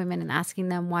dynamic women and asking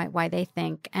them why they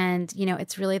think. And,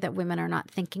 it's really that women are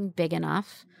not thinking big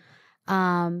enough.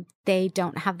 They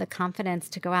don't have the confidence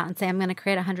to go out and say, I'm going to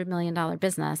create $100 million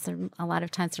business. And a lot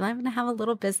of times they're like, I'm going to have a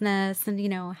little business and,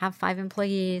 have 5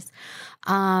 employees.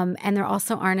 And there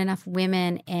also aren't enough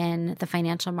women in the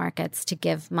financial markets to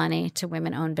give money to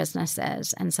women-owned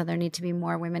businesses. And so there need to be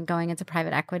more women going into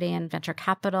private equity and venture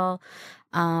capital.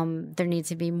 There need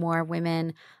to be more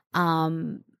women,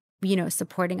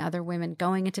 supporting other women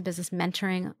going into business,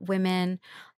 mentoring women.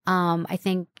 I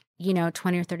think,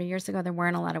 20 or 30 years ago, there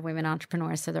weren't a lot of women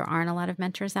entrepreneurs, so there aren't a lot of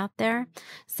mentors out there.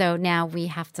 So now we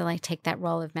have to like take that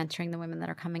role of mentoring the women that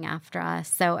are coming after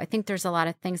us. So I think there's a lot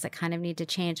of things that kind of need to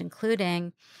change,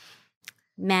 including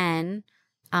men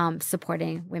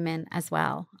supporting women as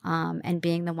well, and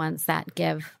being the ones that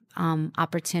give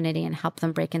opportunity and help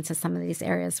them break into some of these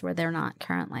areas where they're not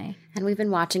currently. And we've been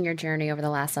watching your journey over the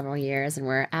last several years, and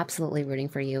we're absolutely rooting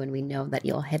for you, and we know that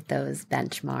you'll hit those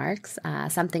benchmarks.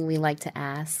 Something we like to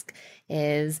ask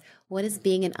is, what does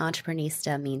being an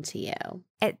entrepreneurista mean to you?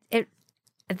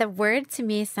 The word to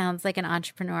me sounds like an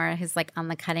entrepreneur who's like on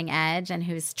the cutting edge and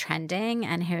who's trending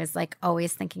and who's like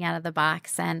always thinking out of the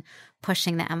box and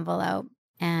pushing the envelope.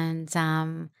 And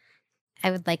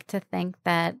I would like to think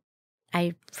that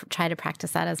I try to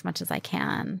practice that as much as I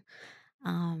can.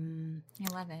 I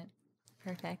love it.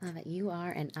 Perfect. Love it. You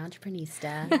are an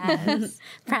entrepreneurista. Yes.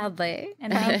 Proudly.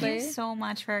 And thank you so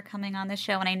much for coming on the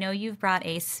show. And I know you've brought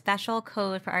a special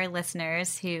code for our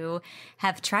listeners who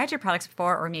have tried your products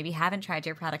before, or maybe haven't tried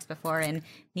your products before and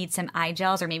need some eye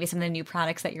gels, or maybe some of the new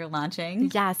products that you're launching.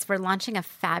 Yes, we're launching a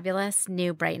fabulous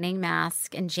new brightening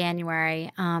mask in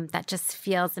January that just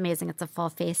feels amazing. It's a full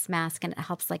face mask, and it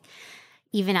helps like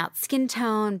even out skin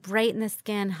tone, brighten the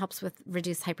skin, helps with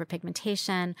reduce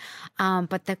hyperpigmentation.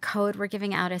 But the code we're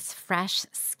giving out is Fresh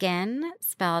Skin,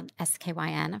 spelled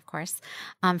SKYN, of course,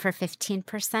 for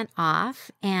 15%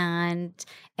 off. And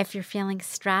if you're feeling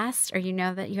stressed, or you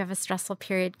know that you have a stressful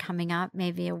period coming up,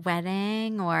 maybe a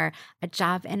wedding or a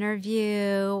job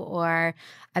interview or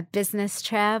a business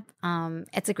trip,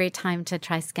 it's a great time to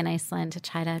try Skin Iceland to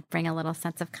try to bring a little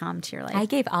sense of calm to your life. I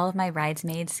gave all of my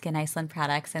bridesmaids Skin Iceland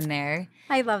products in there.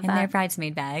 I love that. In their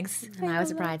bridesmaid bags. And I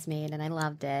was a bridesmaid, and I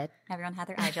loved it. Everyone had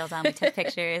their eye gels on. We took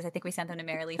pictures. I think we sent them to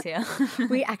Marilee too.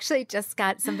 We actually just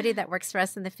got somebody that works for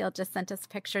us in the field just sent us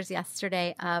pictures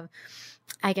yesterday of,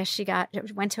 I guess she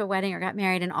went to a wedding or got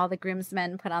married, and all the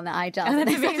groomsmen put on the eye gels. Oh,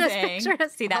 that's and amazing.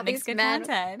 See, that makes good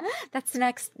content. That's the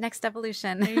next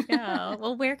evolution. There you go.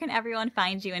 Well, where can everyone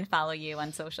find you and follow you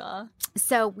on social?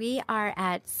 So we are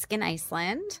at Skin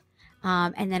Iceland.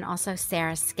 And then also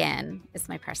Sarah Skin is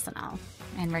my personal.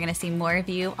 And we're going to see more of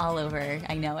you all over.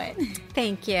 I know it.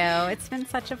 Thank you. It's been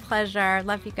such a pleasure.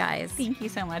 Love you guys. Thank you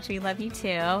so much. We love you too.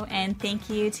 And thank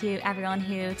you to everyone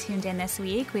who tuned in this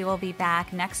week. We will be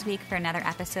back next week for another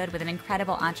episode with an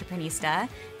incredible entreprenista.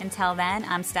 Until then,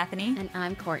 I'm Stephanie. And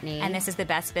I'm Courtney. And this is the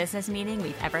best business meeting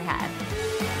we've ever had.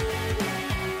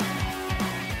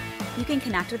 You can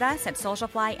connect with us at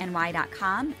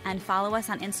socialflyny.com and follow us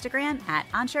on Instagram at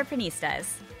Entreprenistas.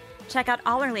 Check out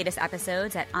all our latest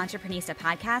episodes at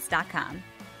entreprenistapodcast.com.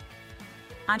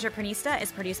 Entreprenista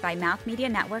is produced by Mouth Media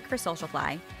Network for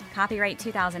Socialfly. Copyright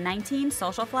 2019,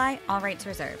 Socialfly, all rights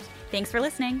reserved. Thanks for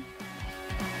listening.